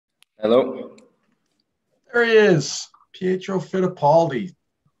Hello. There he is, Pietro Fittipaldi.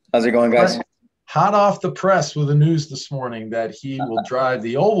 How's it going, guys? Hot off the press with the news this morning that he will drive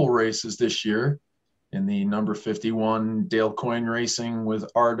the oval races this year in the number 51 Dale Coyne Racing with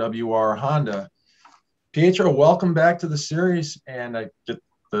RWR Honda. Pietro, welcome back to the series. And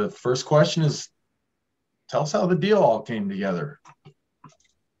the first question is, tell us how the deal all came together.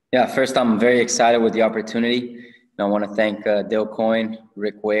 Yeah, first, I'm very excited with the opportunity. I want to thank Dale Coyne,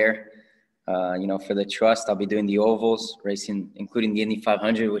 Rick Ware, for the trust. I'll be doing the ovals, racing, including the Indy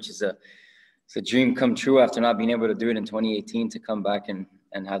 500, which is it's a dream come true after not being able to do it in 2018 to come back and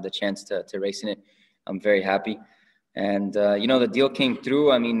have the chance to race in it. I'm very happy. And, the deal came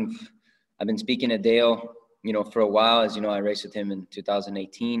through. I mean, I've been speaking to Dale, for a while. As you know, I raced with him in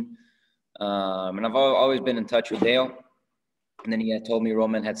 2018. And I've always been in touch with Dale. And then he had told me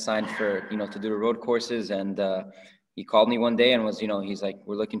Roman had signed for, to do the road courses. And he called me one day and was, he's like,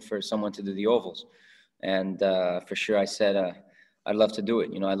 we're looking for someone to do the ovals. And for sure, I said, I'd love to do it.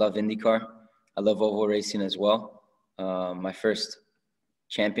 I love IndyCar. I love oval racing as well. My first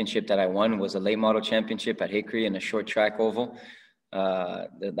championship that I won was a late model championship at Hickory in a short track oval. That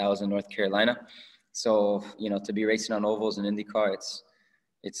was in North Carolina. So, to be racing on ovals in IndyCar,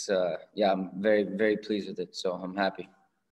 I'm very, very pleased with it. So I'm happy.